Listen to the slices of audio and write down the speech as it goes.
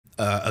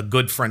a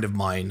good friend of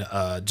mine,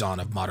 John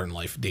of Modern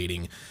Life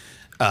Dating,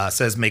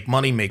 says make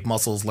money, make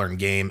muscles, learn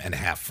game, and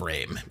have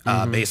frame.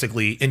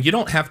 Basically, and you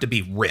don't have to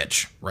be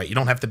rich, right? You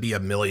don't have to be a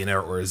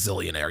millionaire or a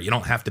zillionaire. You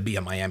don't have to be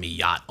a Miami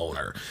yacht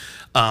owner.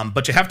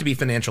 But you have to be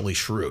financially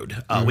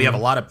shrewd. We have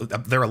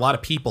there are a lot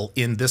of people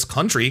in this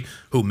country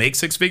who make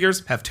six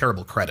figures, have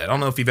terrible credit. I don't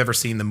know if you've ever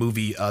seen the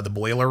movie The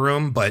Boiler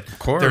Room, but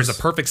there's a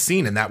perfect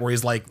scene in that where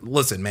he's like,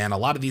 listen, man, a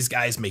lot of these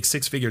guys make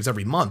six figures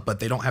every month, but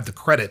they don't have the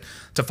credit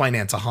to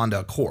finance a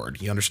Honda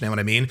Accord. You understand what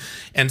I mean?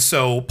 And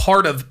so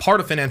part of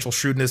financial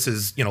shrewdness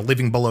is,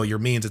 living below your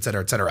means, et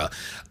cetera, et cetera.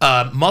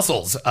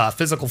 Muscles,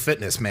 physical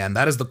fitness, man,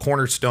 that is the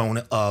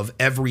cornerstone of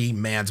every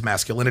man's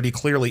masculinity.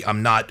 Clearly,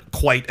 I'm not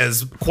quite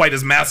as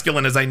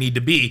masculine as I need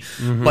to be,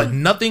 but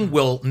nothing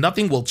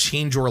will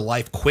change your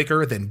life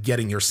quicker than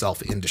getting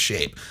yourself into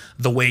shape.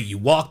 The way you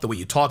walk, the way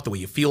you talk, the way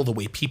you feel, the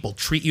way people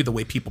treat you, the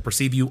way people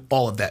perceive you,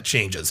 all of that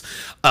changes.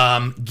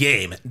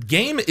 Game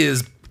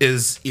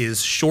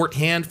is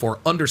shorthand for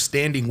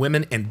understanding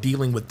women and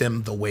dealing with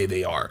them the way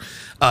they are.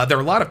 There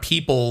are a lot of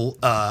people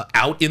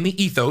out in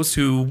the ethos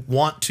who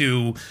want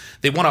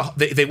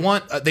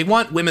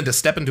women to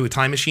step into a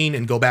time machine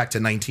and go back to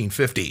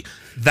 1950.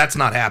 That's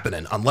not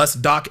happening unless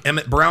Doc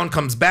Emmett Brown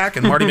comes back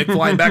and Marty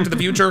McFly in Back to the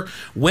Future.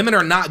 Women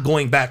are not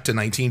going back to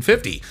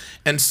 1950.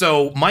 And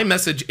so my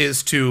message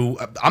is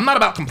I'm not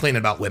about complaining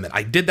about women.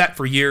 I did that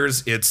for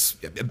years.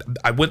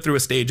 I went through a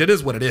stage. It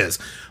is what it is.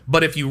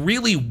 But if you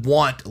really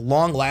want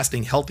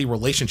long-lasting, healthy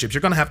relationships,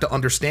 you're going to have to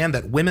understand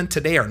that women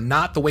today are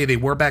not the way they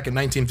were back in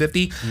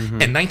 1950,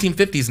 and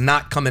 1950 is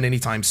not coming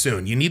anytime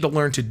soon. You need to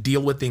learn to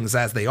deal with things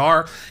as they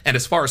are. And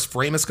as far as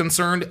frame is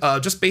concerned,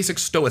 just basic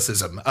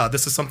stoicism.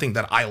 This is something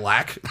that I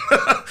lack.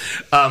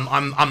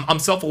 I'm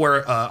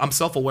self-aware. I'm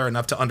self-aware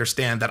enough to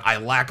understand that I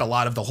lack a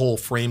lot of the whole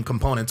frame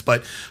components.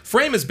 But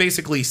frame is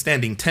basically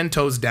standing 10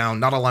 toes down,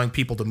 not allowing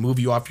people to move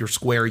you off your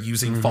square,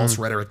 using false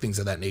rhetoric, things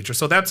of that nature.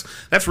 So that's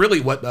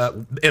really what,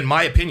 in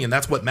my opinion,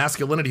 that's what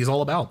masculinity is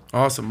all about.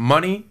 Awesome.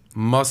 Money,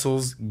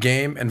 muscles,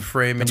 game, and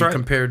frame. And you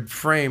compared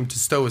frame to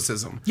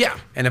stoicism. Yeah.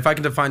 And if I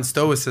can define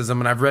stoicism,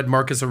 and I've read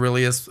Marcus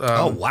Aurelius'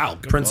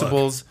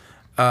 principles.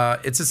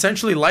 It's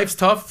essentially life's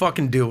tough,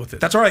 fucking deal with it.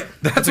 That's right.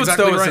 That's what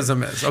exactly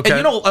stoicism is. Okay.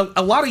 And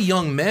a lot of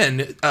young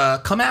men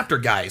come after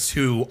guys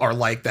who are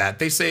like that.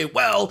 They say,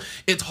 well,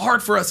 it's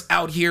hard for us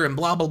out here and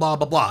blah, blah, blah,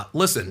 blah, blah.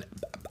 Listen,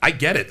 I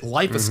get it.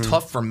 Life is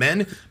tough for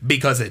men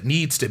because it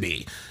needs to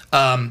be.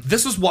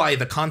 This is why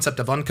the concept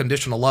of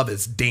unconditional love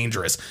is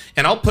dangerous.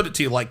 And I'll put it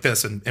to you like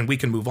this, and we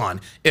can move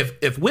on.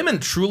 If women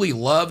truly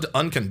loved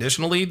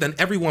unconditionally, then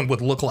everyone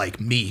would look like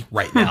me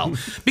right now.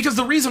 Because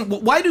the reason,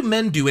 why do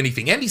men do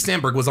anything? Andy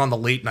Samberg was on the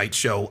Late Night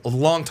Show a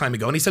long time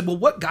ago, and he said, well,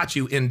 what got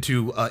you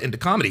into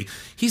comedy?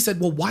 He said,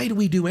 well, why do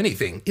we do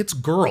anything? It's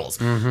girls.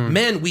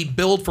 Men, we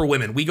build for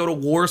women. We go to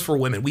wars for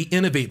women. We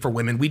innovate for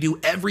women. We do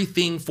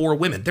everything for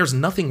women. There's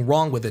nothing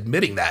wrong with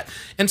admitting that.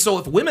 And so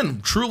if women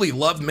truly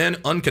loved men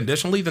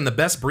unconditionally, then the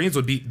best genes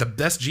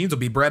would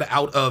be bred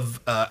out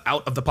of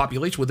the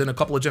population within a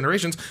couple of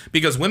generations,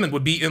 because women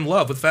would be in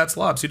love with fat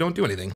slobs who don't do anything.